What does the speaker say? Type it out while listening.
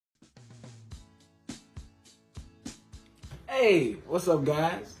Hey, what's up,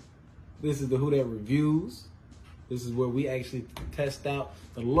 guys? This is the WhoDat Reviews. This is where we actually test out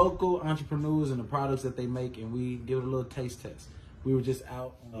the local entrepreneurs and the products that they make, and we give it a little taste test. We were just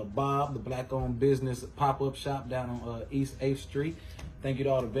out on Bob, the black-owned business pop-up shop down on East 8th Street. Thank you to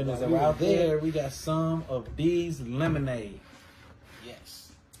all the vendors that were out there. We got some of D's lemonade.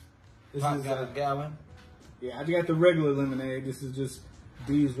 Yes. This Pop is got a gallon. Yeah, I got the regular lemonade. This is just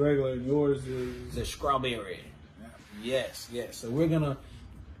D's regular. Yours is The strawberry. Yes, yes. So we're gonna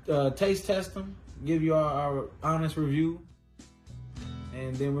taste test them, give you our honest review,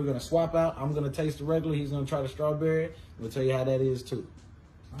 and then we're gonna swap out. I'm gonna taste the regular. He's gonna try the strawberry. We'll tell you how that is too.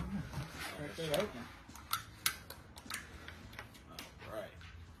 All right. All right.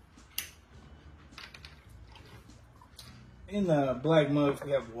 In the black mugs, we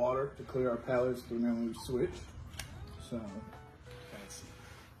have water to clear our palates when we switch. So, Fancy.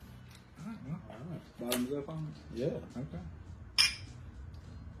 all right. Bottoms up on it? Yeah. Okay.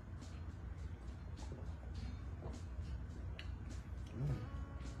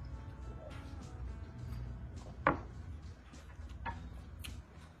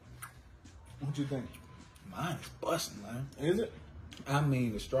 What you think? Mine is busting, man. Is it? I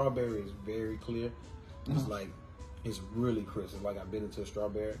mean, the strawberry is very clear. It's like, it's really crisp. It's like I bit into a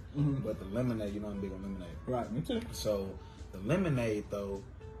strawberry. But the lemonade, you know I'm big on lemonade. Right, me too. So the lemonade, though,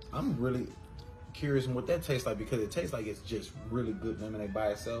 I'm really curious on what that tastes like, because it tastes like it's just really good lemonade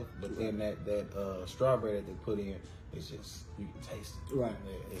by itself. But then that strawberry that they put in, it's just, you can taste it. Right.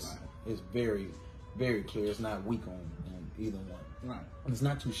 Yeah, it's very, very clear. It's not weak on either one. Right. And it's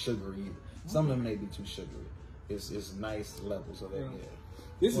not too sugary either. Some of them may be too sugary. It's nice levels of that. Yeah.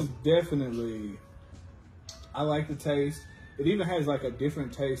 This is definitely, I like the taste. It even has like a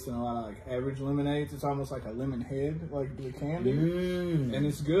different taste than a lot of like average lemonades. It's almost like a lemon head, like the candy, and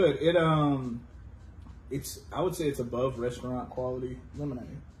it's good. I would say it's above restaurant quality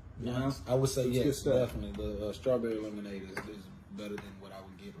lemonade. You know? I would say It's yes, definitely. The strawberry lemonade is better than what I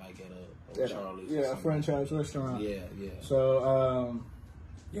would get like at a Charlie's. Yeah, a franchise restaurant. Yeah, yeah. So,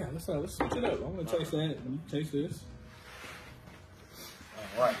 yeah, let's switch it up. I'm gonna taste that. And you taste this.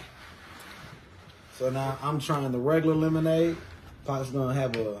 All right. So now I'm trying the regular lemonade. Pop's gonna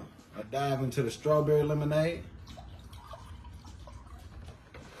have a dive into the strawberry lemonade.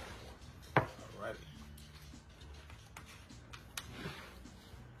 All right.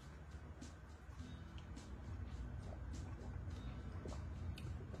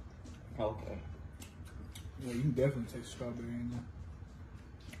 Okay. Yeah, you can definitely taste strawberry in there.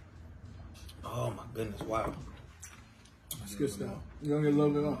 Oh my goodness! Wow. That's good stuff. You're gonna get a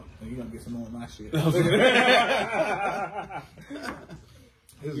little bit on. You're gonna get some more of my shit. Get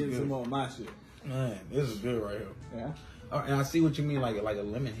some more of my shit. Man, this is good right here. Yeah. Oh, and I see what you mean, like a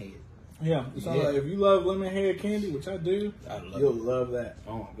lemon head. Yeah. It's all like, if you love lemon head candy, which I do, you'll love that.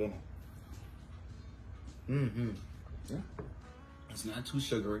 Oh my goodness. Mm-hmm. Yeah. It's not too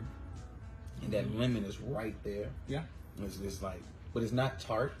sugary, and that lemon is right there. Yeah. It's just like, but it's not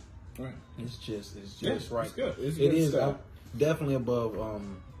tart. Right. It's just right. It's good. It's It good is stuff. definitely above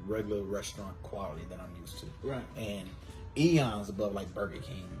regular restaurant quality that I'm used to. Right. And eons above like Burger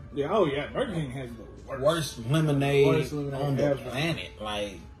King. Yeah. Oh yeah. Burger King has the Worst lemonade on on the planet.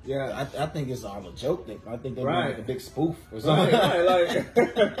 Like, yeah. I think it's all a joke. I think they're Right. like a big spoof or something. Like,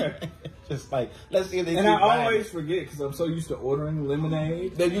 just like, let's see if they. and I always forget because I'm so used to ordering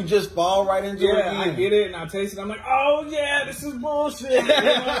lemonade. That you just fall right into it. Yeah, I get it and I taste it. I'm like, oh yeah, this is bullshit. You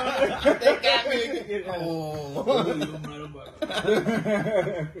know? They got me.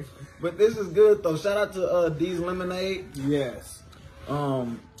 But this is good though. Shout out to D's Lemonade. Yes.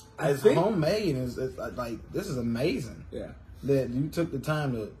 It's homemade. It's like, this is amazing. Yeah. That you took the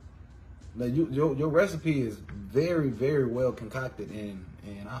time to. That your recipe is very, very well concocted, and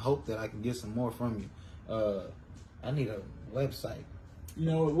I hope that I can get some more from you. I need a website. You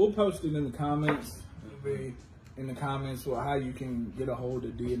know, we'll post it in the comments. It'll be in the comments for how you can get a hold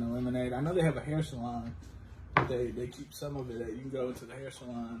of D and the Lemonade. I know they have a hair salon. They keep some of it that you can go to the hair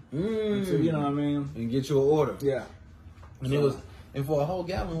salon. So, you know what I mean? And get you an order. Yeah. And for a whole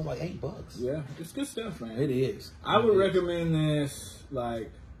gallon, it was like $8. Yeah, it's good stuff, man. It is. I would recommend this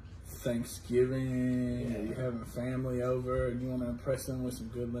like Thanksgiving. Yeah. You're having family over and you want to impress them with some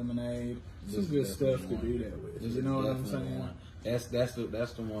good lemonade. Some good stuff to do that with. You know what I'm saying? That's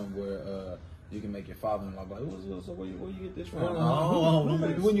the one where you can make your father-in-law like, so where you get this from?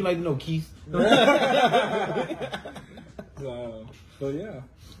 Wouldn't you like to know, Keith? So yeah.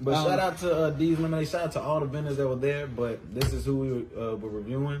 But shout out to D's Lemonade. Shout out to all the vendors that were there. But this is who we were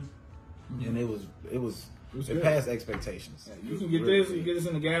reviewing, and it passed expectations. Yeah, you can get this, you get this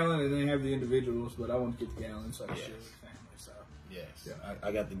in a gallon, and then have the individuals. But I want to get the gallon, so I share with family. So Yes. Yeah.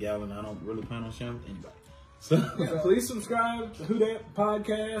 I got the gallon. I don't really plan on sharing with anybody. So yeah, please subscribe to WhoDat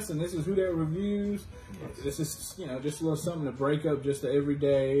Podcast, and this is WhoDat Reviews. Yes. This is, just a little something to break up just the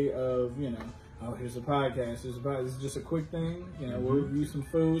everyday of, oh, here's a podcast. This is just a quick thing. We'll review some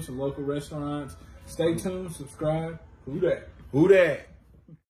food, some local restaurants. Stay tuned, subscribe. WhoDat. WhoDat.